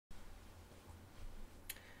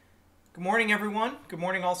Good morning, everyone. Good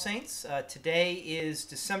morning, All Saints. Today is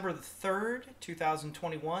December the 3rd,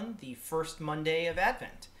 2021, the first Monday of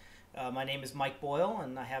Advent. My name is Mike Boyle,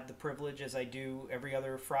 and I have the privilege, as I do every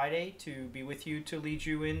other Friday, to be with you to lead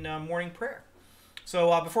you in morning prayer.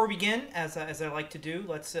 So before we begin, as I like to do,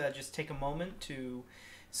 let's just take a moment to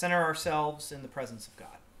center ourselves in the presence of God.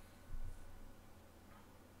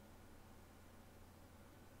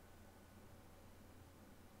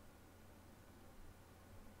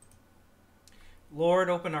 Lord,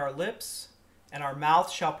 open our lips, and our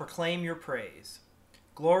mouth shall proclaim your praise.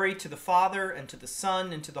 Glory to the Father, and to the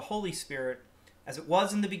Son, and to the Holy Spirit, as it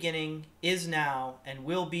was in the beginning, is now, and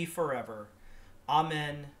will be forever.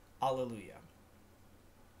 Amen. Alleluia.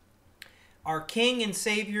 Our King and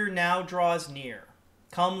Savior now draws near.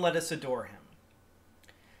 Come, let us adore him.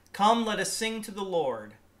 Come, let us sing to the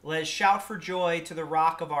Lord. Let us shout for joy to the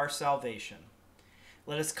rock of our salvation.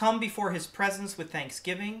 Let us come before his presence with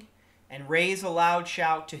thanksgiving, and raise a loud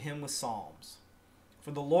shout to him with psalms.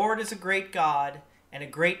 For the Lord is a great God, and a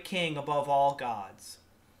great King above all gods.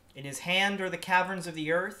 In his hand are the caverns of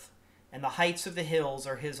the earth, and the heights of the hills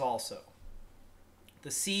are his also.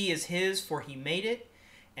 The sea is his, for he made it,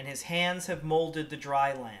 and his hands have molded the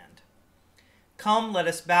dry land. Come, let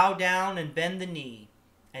us bow down and bend the knee,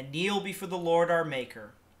 and kneel before the Lord our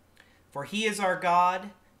Maker. For he is our God,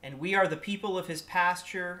 and we are the people of his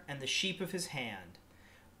pasture, and the sheep of his hand.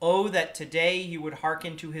 Oh, that today you would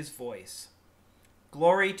hearken to his voice.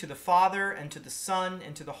 Glory to the Father, and to the Son,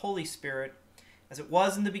 and to the Holy Spirit, as it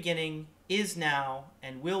was in the beginning, is now,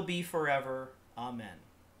 and will be forever. Amen.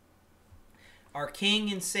 Our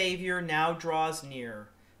King and Savior now draws near.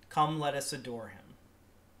 Come, let us adore him.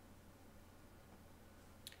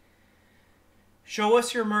 Show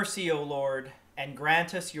us your mercy, O Lord, and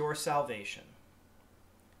grant us your salvation.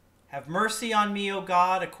 Have mercy on me, O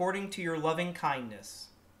God, according to your loving kindness.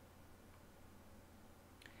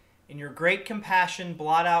 In your great compassion,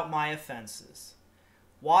 blot out my offenses.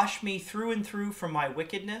 Wash me through and through from my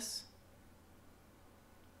wickedness,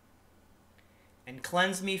 and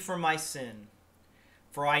cleanse me from my sin.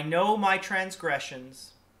 For I know my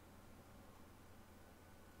transgressions,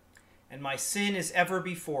 and my sin is ever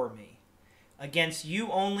before me. Against you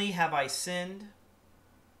only have I sinned,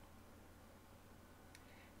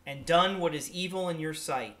 and done what is evil in your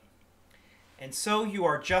sight. And so you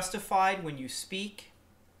are justified when you speak,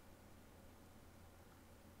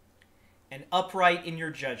 and upright in your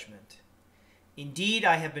judgment. Indeed,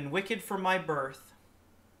 I have been wicked from my birth,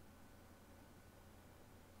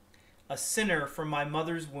 a sinner from my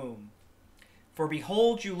mother's womb. For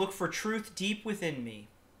behold, you look for truth deep within me,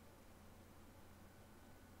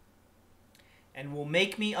 and will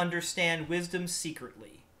make me understand wisdom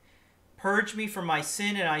secretly. Purge me from my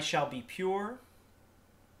sin, and I shall be pure.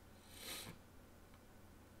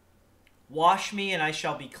 Wash me, and I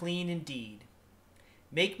shall be clean indeed.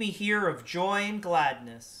 Make me hear of joy and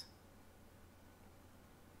gladness,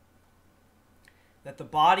 that the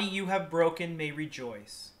body you have broken may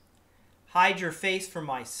rejoice. Hide your face from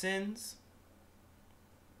my sins,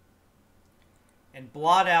 and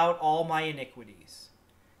blot out all my iniquities.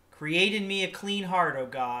 Create in me a clean heart, O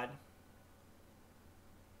God,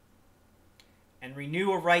 and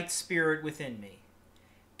renew a right spirit within me.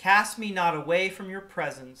 Cast me not away from your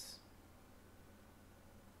presence,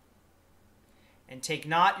 and take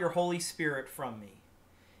not your Holy Spirit from me.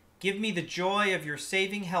 Give me the joy of your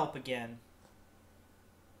saving help again,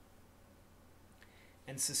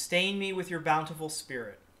 and sustain me with your bountiful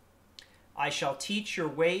Spirit. I shall teach your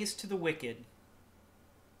ways to the wicked,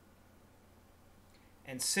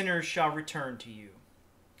 and sinners shall return to you.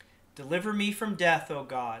 Deliver me from death, O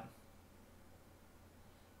God,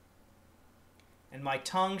 and my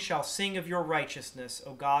tongue shall sing of your righteousness,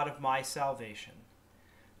 O God of my salvation.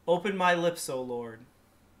 Open my lips, O Lord,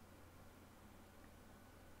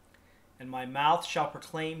 and my mouth shall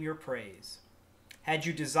proclaim your praise. Had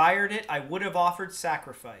you desired it, I would have offered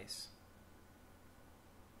sacrifice.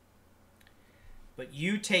 But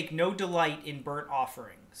you take no delight in burnt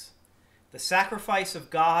offerings. The sacrifice of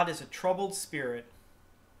God is a troubled spirit,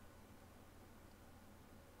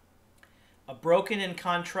 a broken and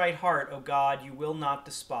contrite heart, O God, you will not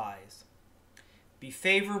despise. Be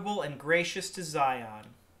favorable and gracious to Zion,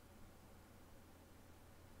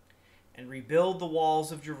 and rebuild the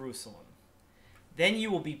walls of Jerusalem. Then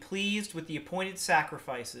you will be pleased with the appointed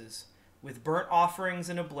sacrifices, with burnt offerings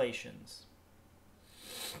and oblations.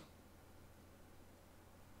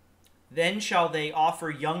 Then shall they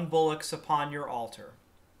offer young bullocks upon your altar.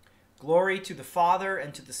 Glory to the Father,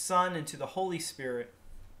 and to the Son, and to the Holy Spirit,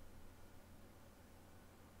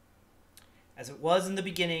 as it was in the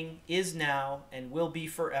beginning, is now, and will be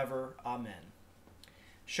forever. Amen.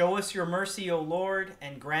 Show us your mercy, O Lord,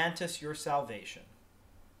 and grant us your salvation.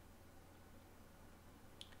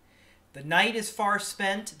 The night is far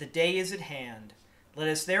spent, the day is at hand. Let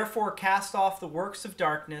us therefore cast off the works of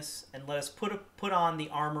darkness, and let us put on the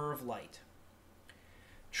armor of light.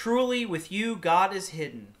 Truly with you God is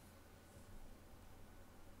hidden,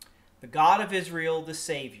 the God of Israel, the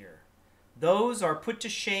Savior. Those are put to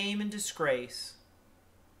shame and disgrace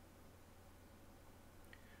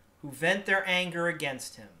who vent their anger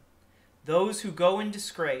against him. Those who go in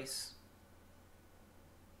disgrace,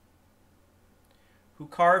 who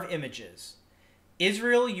carve images.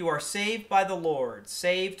 Israel, you are saved by the Lord,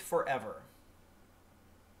 saved forever.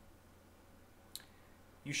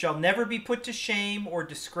 You shall never be put to shame or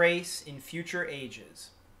disgrace in future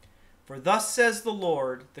ages. For thus says the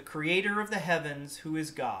Lord, the Creator of the heavens, who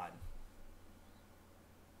is God,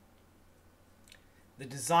 the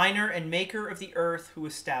designer and maker of the earth, who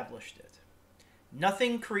established it,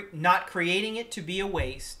 not creating it to be a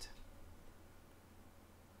waste,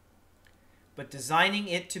 but designing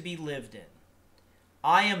it to be lived in.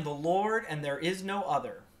 I am the Lord, and there is no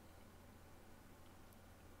other.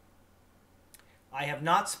 I have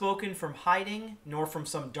not spoken from hiding, nor from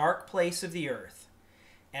some dark place of the earth,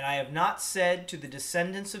 and I have not said to the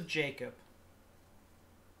descendants of Jacob,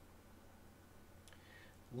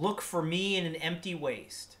 look for me in an empty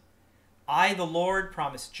waste. I, the Lord,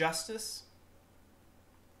 promise justice.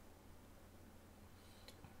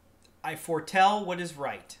 I foretell what is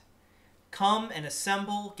right. Come and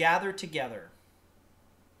assemble, gather together.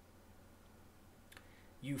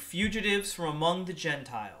 You fugitives from among the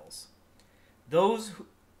Gentiles,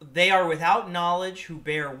 they are without knowledge who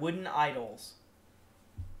bear wooden idols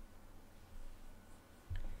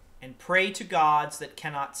and pray to gods that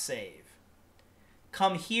cannot save.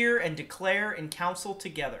 Come here and declare in council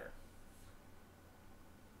together.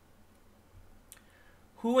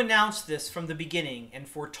 Who announced this from the beginning and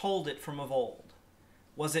foretold it from of old?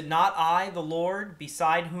 Was it not I, the Lord,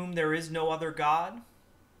 beside whom there is no other God?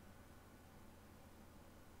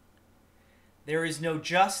 There is no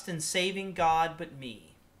just and saving God but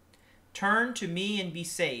me. Turn to me and be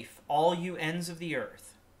safe, all you ends of the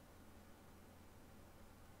earth.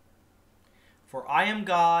 For I am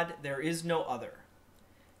God, there is no other.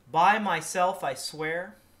 By myself I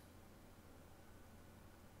swear,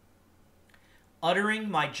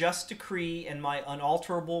 uttering my just decree and my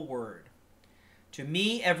unalterable word. To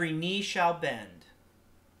me every knee shall bend.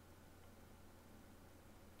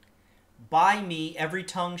 By me every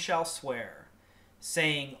tongue shall swear,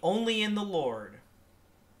 saying, only in the Lord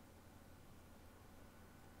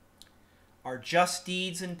are just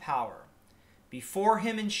deeds and power. Before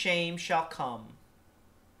him in shame shall come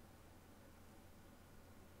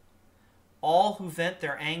all who vent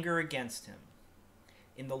their anger against him.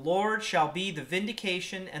 In the Lord shall be the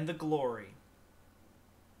vindication and the glory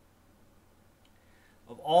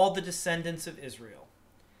of all the descendants of Israel.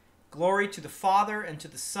 Glory to the Father, and to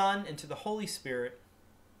the Son, and to the Holy Spirit,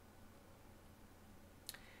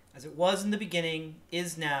 as it was in the beginning,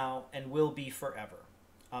 is now, and will be forever.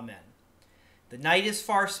 Amen. The night is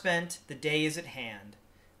far spent, the day is at hand.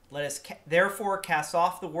 Let us therefore cast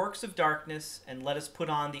off the works of darkness, and let us put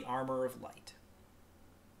on the armor of light.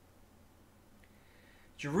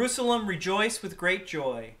 Jerusalem, rejoice with great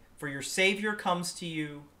joy, for your Savior comes to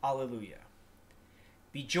you. Alleluia.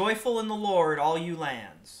 Be joyful in the Lord, all you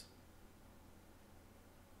lands.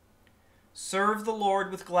 Serve the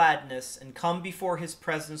Lord with gladness, and come before his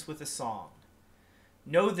presence with a song.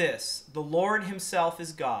 Know this, the Lord himself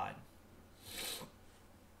is God.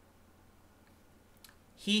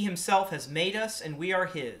 He himself has made us, and we are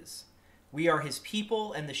his. We are his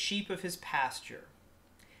people and the sheep of his pasture.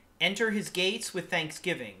 Enter his gates with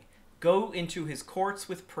thanksgiving. Go into his courts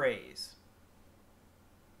with praise.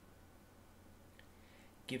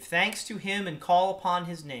 Give thanks to him and call upon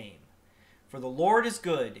his name. For the Lord is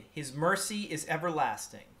good, his mercy is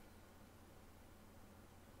everlasting.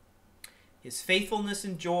 His faithfulness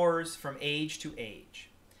endures from age to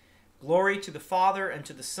age. Glory to the Father, and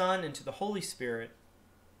to the Son, and to the Holy Spirit,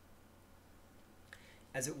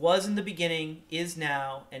 as it was in the beginning, is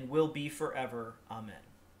now, and will be forever. Amen.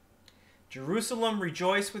 Jerusalem,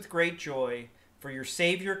 rejoice with great joy, for your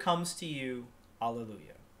Savior comes to you.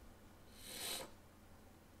 Alleluia.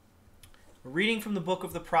 A reading from the book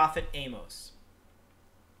of the prophet Amos.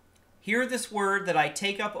 Hear this word that I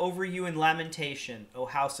take up over you in lamentation, O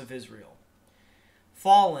house of Israel.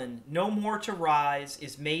 Fallen, no more to rise,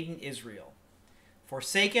 is maiden Israel,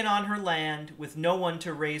 forsaken on her land, with no one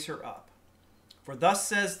to raise her up. For thus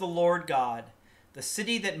says the Lord God, The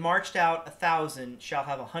city that marched out 1,000 shall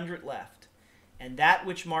have 100 left, and that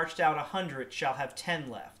which marched out 100 shall have 10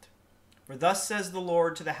 left. For thus says the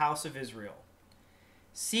Lord to the house of Israel,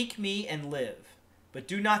 Seek me and live, but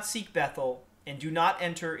do not seek Bethel, and do not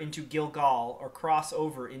enter into Gilgal or cross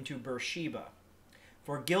over into Beersheba.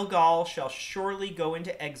 For Gilgal shall surely go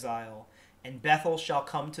into exile, and Bethel shall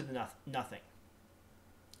come to nothing.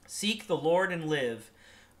 Seek the Lord and live,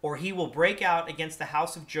 or he will break out against the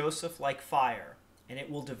house of Joseph like fire, and it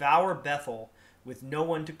will devour Bethel with no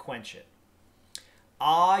one to quench it.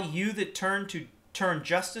 Ah, you that turn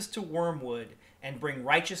justice to wormwood and bring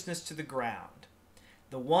righteousness to the ground,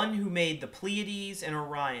 the one who made the Pleiades and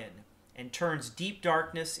Orion, and turns deep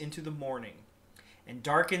darkness into the morning, and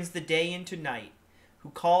darkens the day into night, who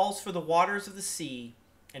calls for the waters of the sea,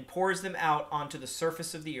 and pours them out onto the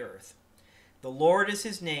surface of the earth. The Lord is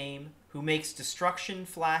his name, who makes destruction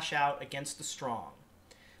flash out against the strong,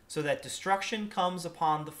 so that destruction comes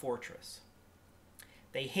upon the fortress.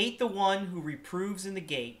 They hate the one who reproves in the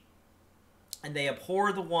gate, and they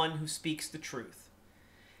abhor the one who speaks the truth.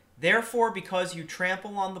 Therefore, because you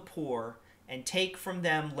trample on the poor, and take from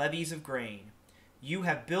them levies of grain, you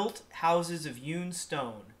have built houses of hewn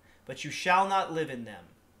stone, but you shall not live in them.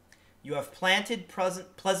 You have planted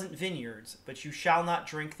pleasant vineyards, but you shall not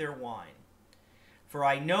drink their wine. For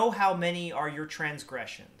I know how many are your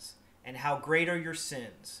transgressions, and how great are your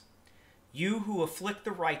sins. You who afflict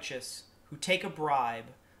the righteous, who take a bribe,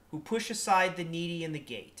 who push aside the needy in the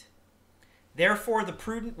gate. Therefore the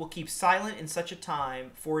prudent will keep silent in such a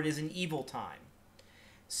time, for it is an evil time.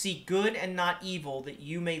 Seek good and not evil, that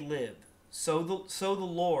you may live. So the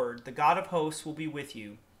Lord, the God of hosts, will be with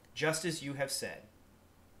you, just as you have said.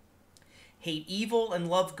 Hate evil and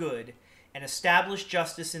love good, and establish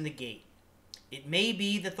justice in the gate. It may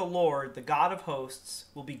be that the Lord, the God of hosts,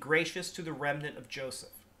 will be gracious to the remnant of Joseph.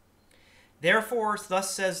 Therefore,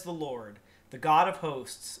 thus says the Lord, the God of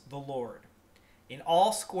hosts, the Lord. In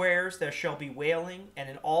all squares there shall be wailing, and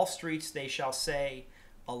in all streets they shall say,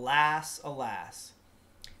 Alas, alas.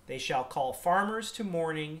 They shall call farmers to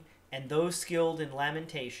mourning, and those skilled in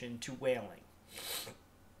lamentation to wailing.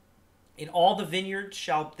 In all the vineyards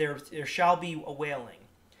there shall be a wailing,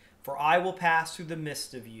 for I will pass through the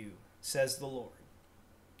midst of you, says the Lord.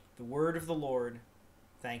 The word of the Lord.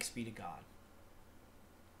 Thanks be to God.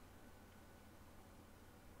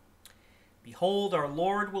 Behold, our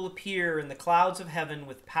Lord will appear in the clouds of heaven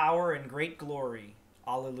with power and great glory.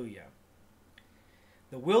 Alleluia.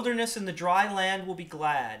 The wilderness and the dry land will be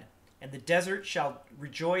glad, and the desert shall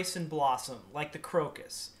rejoice and blossom like the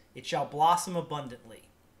crocus. It shall blossom abundantly.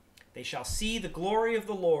 They shall see the glory of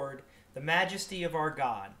the Lord, the majesty of our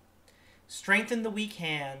God. Strengthen the weak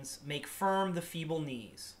hands, make firm the feeble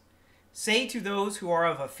knees. Say to those who are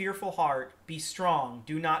of a fearful heart, Be strong,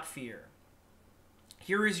 do not fear.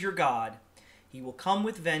 Here is your God. He will come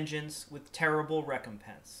with vengeance, with terrible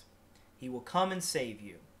recompense. He will come and save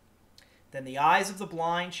you. Then the eyes of the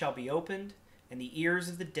blind shall be opened, and the ears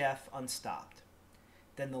of the deaf unstopped.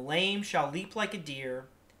 Then the lame shall leap like a deer,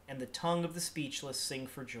 and the tongue of the speechless sing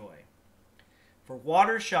for joy. For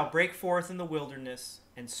waters shall break forth in the wilderness,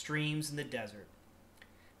 and streams in the desert.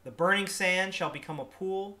 The burning sand shall become a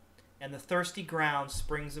pool, and the thirsty ground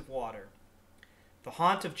springs of water. The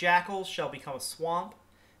haunt of jackals shall become a swamp,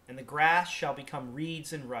 and the grass shall become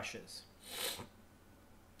reeds and rushes.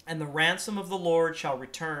 And the ransom of the Lord shall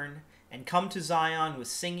return, and come to Zion with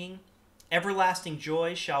singing. Everlasting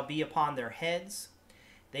joy shall be upon their heads.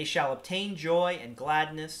 They shall obtain joy and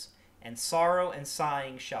gladness, and sorrow and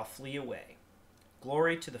sighing shall flee away.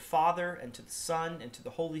 Glory to the Father, and to the Son, and to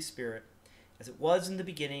the Holy Spirit, as it was in the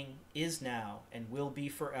beginning, is now, and will be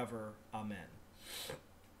forever. Amen.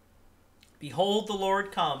 Behold, the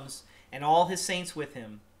Lord comes, and all his saints with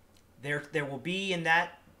him. There will be in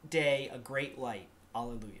that day a great light.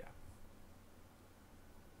 Alleluia.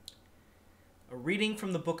 A reading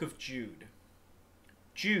from the book of Jude.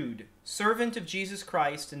 Jude, servant of Jesus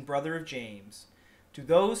Christ and brother of James, to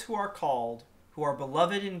those who are called, who are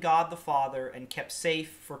beloved in God the Father and kept safe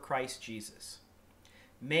for Christ Jesus.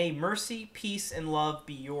 May mercy, peace, and love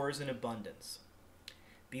be yours in abundance.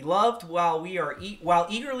 Beloved, while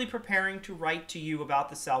eagerly preparing to write to you about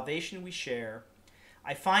the salvation we share,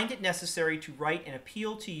 I find it necessary to write an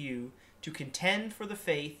appeal to you to contend for the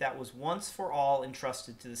faith that was once for all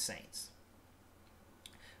entrusted to the saints.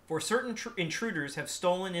 For certain intruders have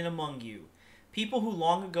stolen in among you, people who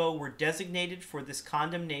long ago were designated for this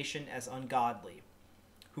condemnation as ungodly,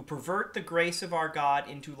 who pervert the grace of our God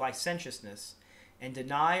into licentiousness and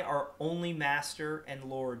deny our only Master and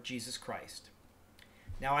Lord Jesus Christ.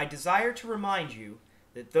 Now I desire to remind you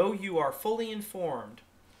that though you are fully informed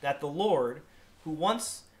that the Lord, who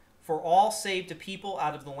once for all saved a people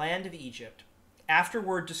out of the land of Egypt,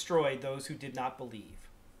 afterward destroyed those who did not believe.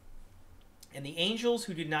 And the angels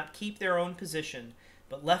who did not keep their own position,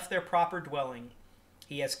 but left their proper dwelling,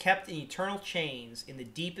 he has kept in eternal chains in the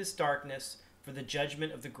deepest darkness for the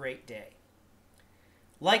judgment of the great day.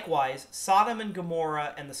 Likewise, Sodom and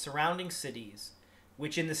Gomorrah and the surrounding cities,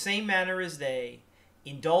 which in the same manner as they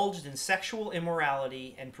indulged in sexual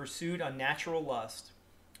immorality and pursued unnatural lust,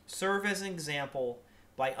 serve as an example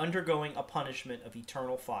by undergoing a punishment of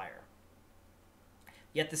eternal fire.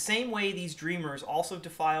 Yet the same way these dreamers also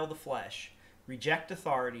defile the flesh, reject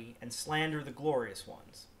authority, and slander the glorious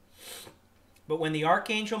ones. But when the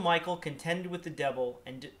archangel Michael contended with the devil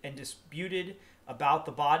and disputed about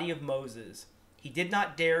the body of Moses, he did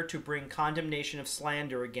not dare to bring condemnation of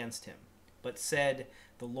slander against him, but said,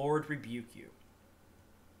 "The Lord rebuke you."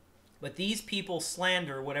 But these people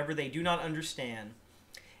slander whatever they do not understand,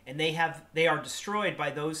 and they are destroyed by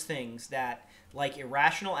those things that, like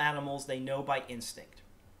irrational animals, they know by instinct.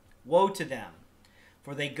 Woe to them,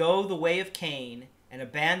 for they go the way of Cain, and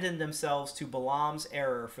abandon themselves to Balaam's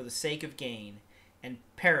error for the sake of gain, and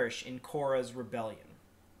perish in Korah's rebellion.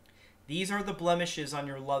 These are the blemishes on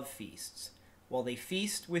your love feasts, while they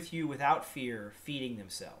feast with you without fear, feeding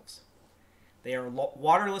themselves. They are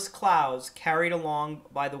waterless clouds carried along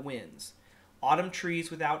by the winds, autumn trees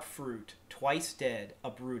without fruit, twice dead,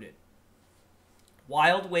 uprooted.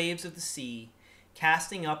 Wild waves of the sea,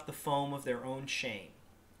 casting up the foam of their own shame.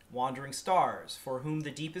 Wandering stars, for whom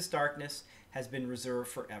the deepest darkness has been reserved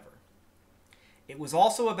forever. It was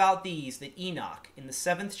also about these that Enoch, in the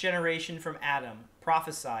 7th generation from Adam,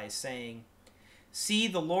 prophesied, saying, "See,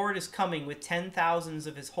 the Lord is coming with 10,000s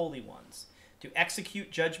of his holy ones, to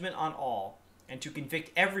execute judgment on all, and to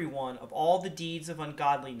convict everyone of all the deeds of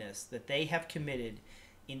ungodliness that they have committed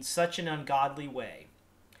in such an ungodly way,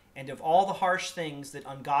 and of all the harsh things that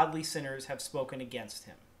ungodly sinners have spoken against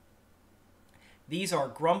him. These are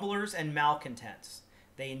grumblers and malcontents.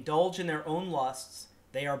 They indulge in their own lusts.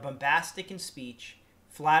 They are bombastic in speech,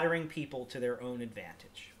 flattering people to their own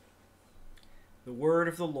advantage." The word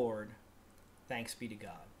of the Lord. Thanks be to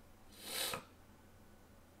God.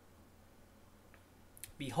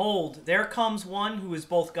 Behold, there comes one who is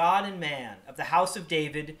both God and man, of the house of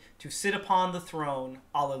David, to sit upon the throne.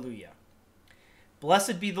 Alleluia.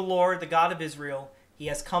 Blessed be the Lord, the God of Israel. He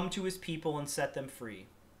has come to his people and set them free.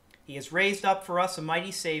 He has raised up for us a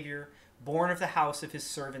mighty Savior, born of the house of his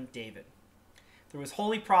servant David. Through his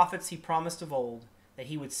holy prophets he promised of old that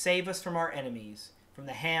he would save us from our enemies, from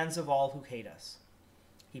the hands of all who hate us.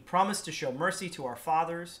 He promised to show mercy to our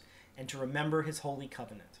fathers and to remember his holy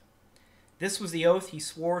covenant. This was the oath he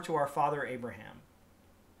swore to our father Abraham,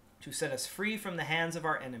 to set us free from the hands of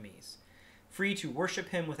our enemies, free to worship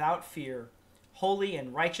him without fear, holy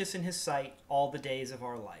and righteous in his sight all the days of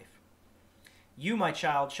our life. You, my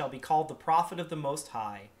child, shall be called the prophet of the Most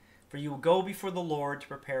High, for you will go before the Lord to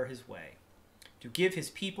prepare his way, to give his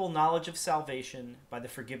people knowledge of salvation by the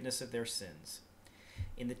forgiveness of their sins.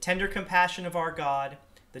 In the tender compassion of our God,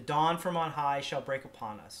 the dawn from on high shall break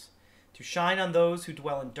upon us, to shine on those who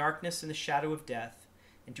dwell in darkness and the shadow of death,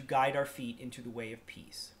 and to guide our feet into the way of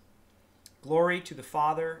peace. Glory to the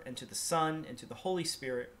Father, and to the Son, and to the Holy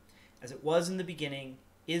Spirit, as it was in the beginning,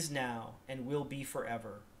 is now, and will be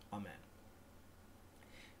forever. Amen.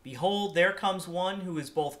 Behold, there comes one who is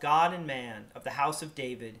both God and man, of the house of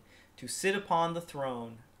David, to sit upon the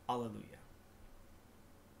throne. Alleluia.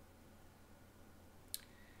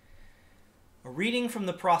 A reading from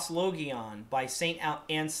the Proslogion by St.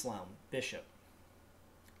 Anselm, Bishop.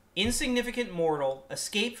 Insignificant mortal,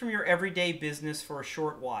 escape from your everyday business for a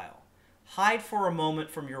short while. Hide for a moment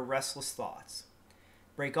from your restless thoughts.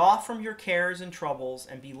 Break off from your cares and troubles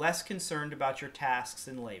and be less concerned about your tasks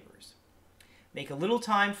and labors. Make a little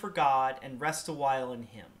time for God and rest a while in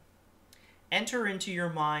him. Enter into your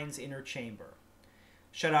mind's inner chamber.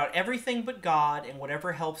 Shut out everything but God and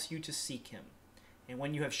whatever helps you to seek him. And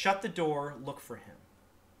when you have shut the door, look for him.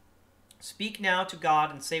 Speak now to God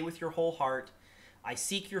and say with your whole heart, "I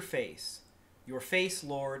seek your face. Your face,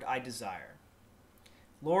 Lord, I desire."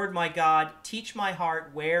 Lord my God, teach my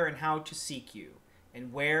heart where and how to seek you,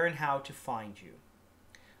 and where and how to find you.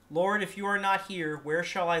 Lord, if you are not here, where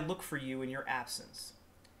shall I look for you in your absence?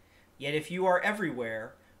 Yet if you are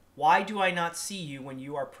everywhere, why do I not see you when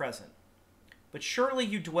you are present? But surely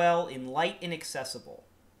you dwell in light inaccessible.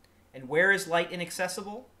 And where is light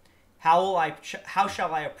inaccessible? How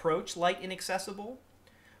shall I approach light inaccessible?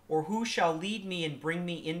 Or who shall lead me and bring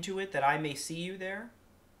me into it that I may see you there?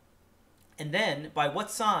 And then, by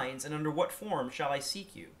what signs and under what form shall I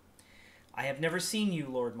seek you? I have never seen you,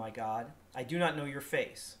 Lord my God. I do not know your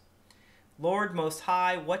face. Lord Most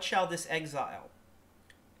High, what shall this exile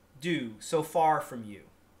do so far from you?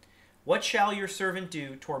 What shall your servant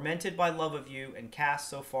do, tormented by love of you and cast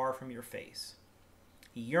so far from your face?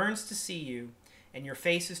 He yearns to see you, and your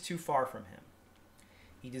face is too far from him.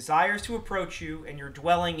 He desires to approach you, and your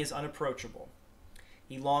dwelling is unapproachable.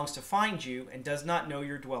 He longs to find you, and does not know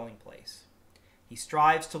your dwelling place. He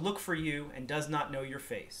strives to look for you, and does not know your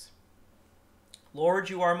face. Lord,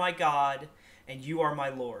 you are my God, and you are my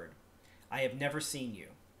Lord. I have never seen you.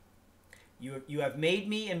 You have made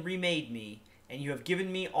me and remade me, and you have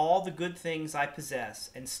given me all the good things I possess,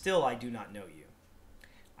 and still I do not know you.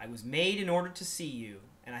 I was made in order to see you,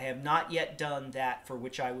 and I have not yet done that for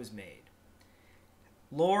which I was made.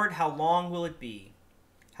 Lord, how long will it be?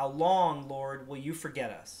 How long, Lord, will you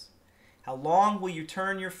forget us? How long will you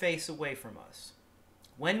turn your face away from us?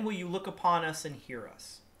 When will you look upon us and hear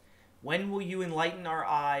us? When will you enlighten our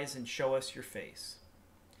eyes and show us your face?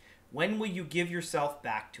 When will you give yourself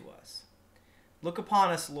back to us? Look upon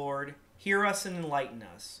us, Lord, hear us and enlighten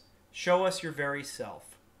us. Show us your very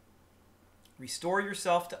self. Restore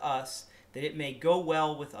yourself to us, that it may go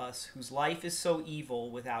well with us, whose life is so evil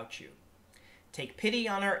without you. Take pity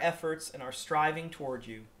on our efforts and our striving toward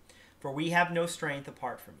you, for we have no strength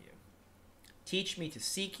apart from you. Teach me to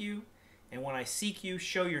seek you, and when I seek you,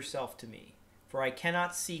 show yourself to me, for I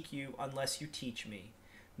cannot seek you unless you teach me,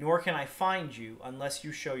 nor can I find you unless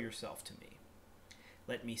you show yourself to me.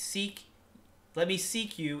 Let me seek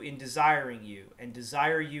you in desiring you, and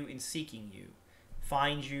desire you in seeking you,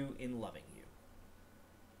 find you in loving you.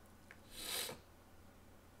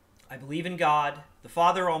 I believe in God, the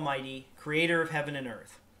Father Almighty, creator of heaven and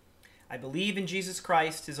earth. I believe in Jesus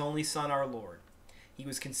Christ, his only Son, our Lord. He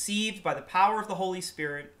was conceived by the power of the Holy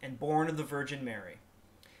Spirit and born of the Virgin Mary.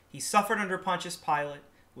 He suffered under Pontius Pilate,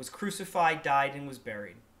 was crucified, died, and was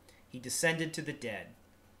buried. He descended to the dead.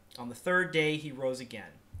 On the third day he rose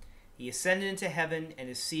again. He ascended into heaven and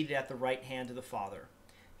is seated at the right hand of the Father.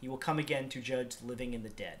 He will come again to judge the living and the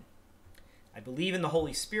dead. I believe in the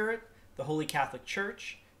Holy Spirit, the Holy Catholic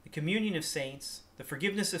Church, the communion of saints, the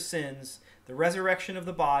forgiveness of sins, the resurrection of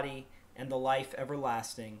the body, and the life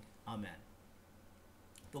everlasting. Amen.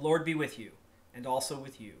 The Lord be with you, and also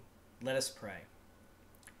with you. Let us pray.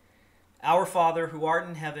 Our Father, who art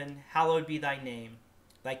in heaven, hallowed be thy name.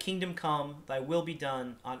 Thy kingdom come, thy will be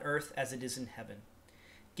done, on earth as it is in heaven.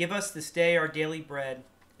 Give us this day our daily bread,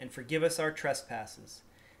 and forgive us our trespasses,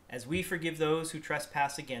 as we forgive those who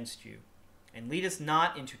trespass against you. And lead us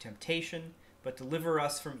not into temptation, but deliver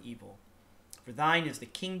us from evil. For thine is the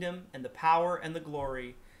kingdom, and the power, and the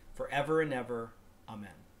glory, forever and ever.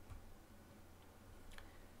 Amen.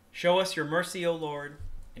 Show us your mercy, O Lord,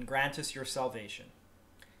 and grant us your salvation.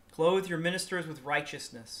 Clothe your ministers with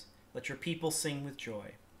righteousness. Let your people sing with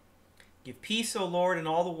joy. Give peace, O Lord, in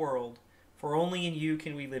all the world, for only in you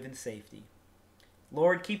can we live in safety.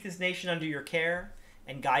 Lord, keep this nation under your care,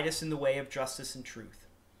 and guide us in the way of justice and truth.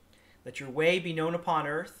 Let your way be known upon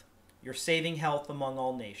earth, your saving health among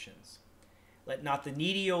all nations. Let not the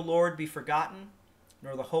needy, O Lord, be forgotten,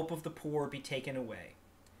 nor the hope of the poor be taken away.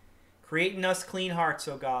 Create in us clean hearts,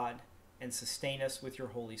 O God, and sustain us with your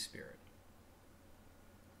Holy Spirit.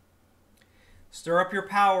 Stir up your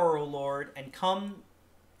power, O Lord, and come,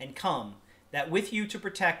 that with you to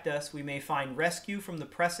protect us we may find rescue from the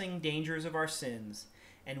pressing dangers of our sins,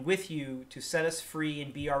 and with you to set us free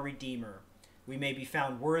and be our Redeemer, we may be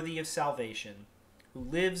found worthy of salvation, who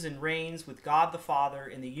lives and reigns with God the Father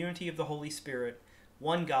in the unity of the Holy Spirit,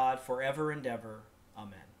 one God, forever and ever.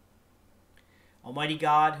 Amen. Almighty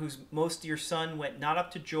God, whose most dear Son went not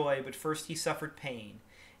up to joy, but first he suffered pain,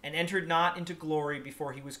 and entered not into glory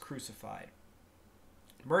before he was crucified,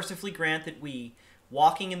 mercifully grant that we,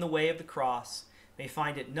 walking in the way of the cross, may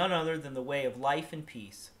find it none other than the way of life and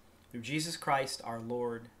peace, through Jesus Christ our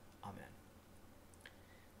Lord. Amen.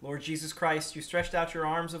 Lord Jesus Christ, you stretched out your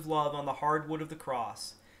arms of love on the hard wood of the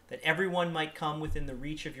cross, that everyone might come within the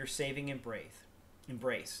reach of your saving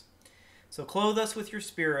embrace. So clothe us with your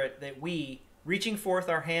Spirit, that we, reaching forth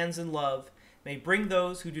our hands in love, may bring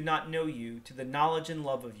those who do not know you to the knowledge and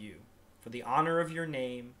love of you, for the honor of your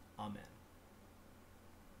name. Amen.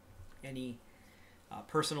 Any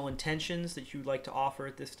personal intentions that you'd like to offer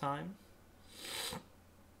at this time?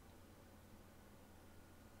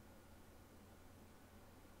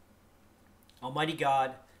 Almighty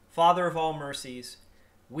God, Father of all mercies,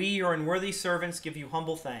 we, your unworthy servants, give you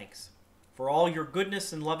humble thanks for all your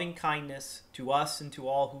goodness and loving kindness to us and to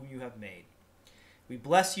all whom you have made. We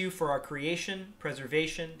bless you for our creation,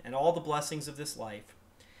 preservation, and all the blessings of this life,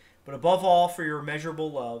 but above all for your immeasurable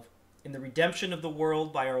love in the redemption of the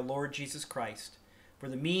world by our Lord Jesus Christ, for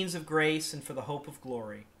the means of grace and for the hope of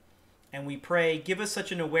glory. And we pray, give us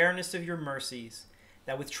such an awareness of your mercies,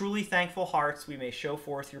 that with truly thankful hearts we may show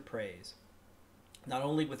forth your praise, not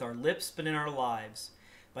only with our lips, but in our lives,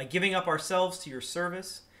 by giving up ourselves to your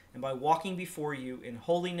service, and by walking before you in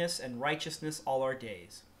holiness and righteousness all our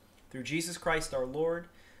days. Through Jesus Christ our Lord,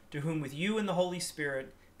 to whom with you and the Holy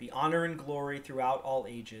Spirit be honor and glory throughout all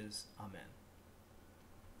ages. Amen.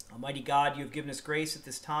 Almighty God, you have given us grace at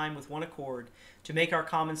this time with one accord to make our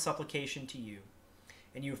common supplication to you.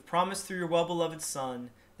 And you have promised through your well-beloved Son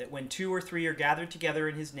that when 2 or 3 are gathered together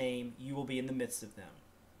in his name, you will be in the midst of them.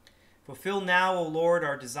 Fulfill now, O Lord,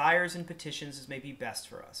 our desires and petitions as may be best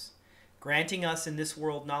for us, granting us in this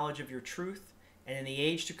world knowledge of your truth, and in the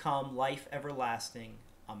age to come life everlasting.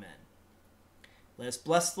 Amen. Let us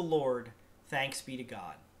bless the Lord. Thanks be to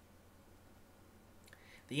God.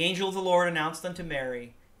 The angel of the Lord announced unto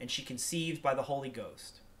Mary, and she conceived by the Holy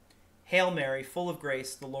Ghost. Hail Mary, full of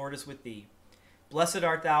grace, the Lord is with thee. Blessed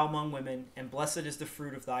art thou among women, and blessed is the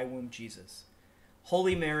fruit of thy womb, Jesus.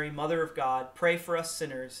 Holy Mary, Mother of God, pray for us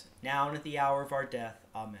sinners, now and at the hour of our death.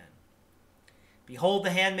 Amen. Behold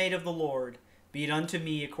the handmaid of the Lord, be it unto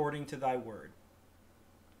me according to thy word.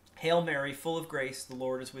 Hail Mary, full of grace, the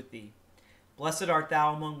Lord is with thee. Blessed art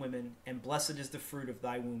thou among women, and blessed is the fruit of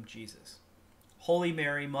thy womb, Jesus. Holy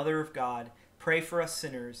Mary, Mother of God, pray for us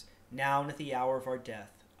sinners, now and at the hour of our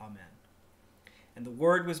death. Amen. And the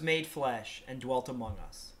Word was made flesh, and dwelt among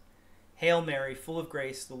us. Hail Mary, full of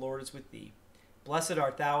grace, the Lord is with thee. Blessed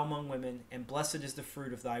art thou among women, and blessed is the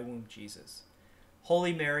fruit of thy womb, Jesus.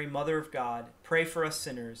 Holy Mary, Mother of God, pray for us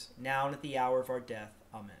sinners, now and at the hour of our death.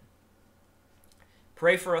 Amen.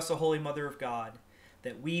 Pray for us, O Holy Mother of God,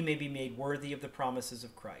 that we may be made worthy of the promises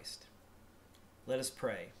of Christ. Let us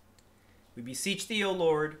pray. We beseech thee, O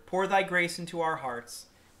Lord, pour thy grace into our hearts,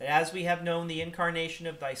 that as we have known the incarnation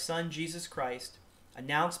of thy Son, Jesus Christ,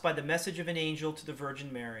 announced by the message of an angel to the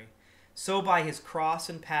Virgin Mary, so by his cross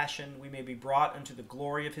and passion we may be brought unto the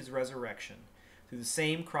glory of his resurrection, through the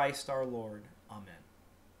same Christ our Lord. Amen.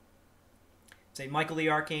 Saint Michael the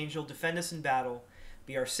Archangel, defend us in battle,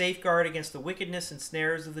 be our safeguard against the wickedness and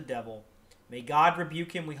snares of the devil. May God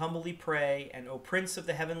rebuke him, we humbly pray, and, O Prince of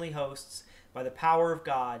the heavenly hosts, by the power of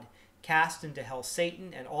God, cast into hell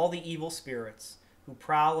Satan and all the evil spirits who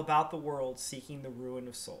prowl about the world seeking the ruin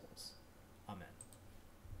of souls. Amen.